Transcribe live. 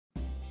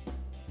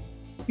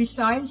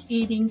Besides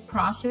eating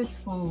processed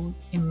food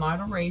in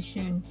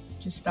moderation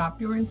to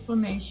stop your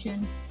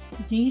inflammation,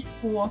 these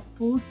 4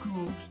 food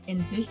groups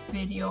in this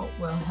video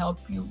will help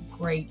you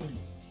greatly.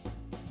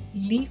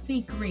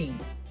 Leafy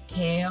greens,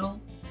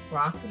 kale,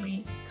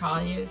 broccoli,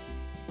 collards,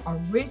 are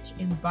rich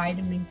in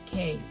vitamin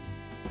K,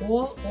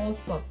 all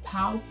offer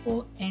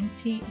powerful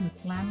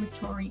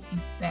anti-inflammatory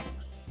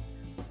effects.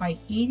 By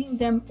eating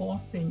them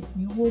often,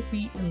 you will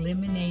be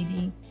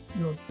eliminating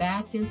your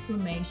bad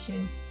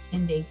inflammation,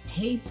 and they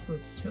taste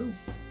good too.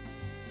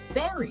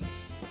 Berries.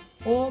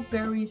 All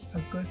berries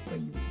are good for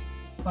you,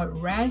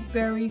 but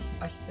raspberries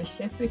are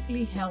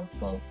specifically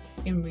helpful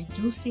in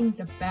reducing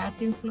the bad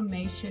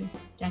inflammation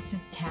that's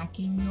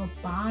attacking your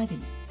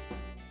body.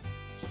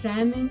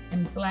 Salmon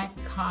and black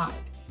cod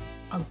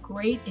are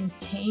great in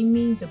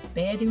taming the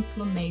bad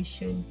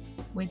inflammation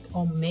with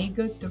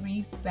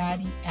omega-3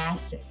 fatty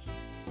acids.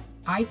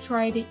 I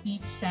try to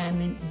eat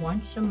salmon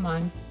once a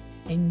month,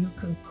 and you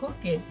can cook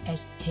it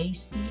as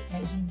tasty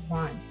as you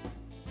want.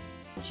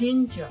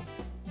 Ginger.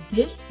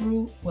 This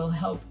root will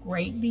help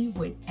greatly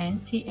with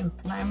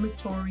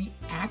anti-inflammatory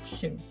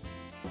action.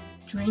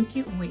 Drink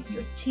it with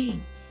your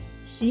tea.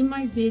 See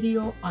my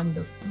video on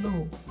the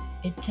flu.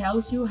 It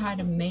tells you how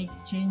to make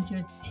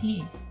ginger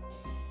tea.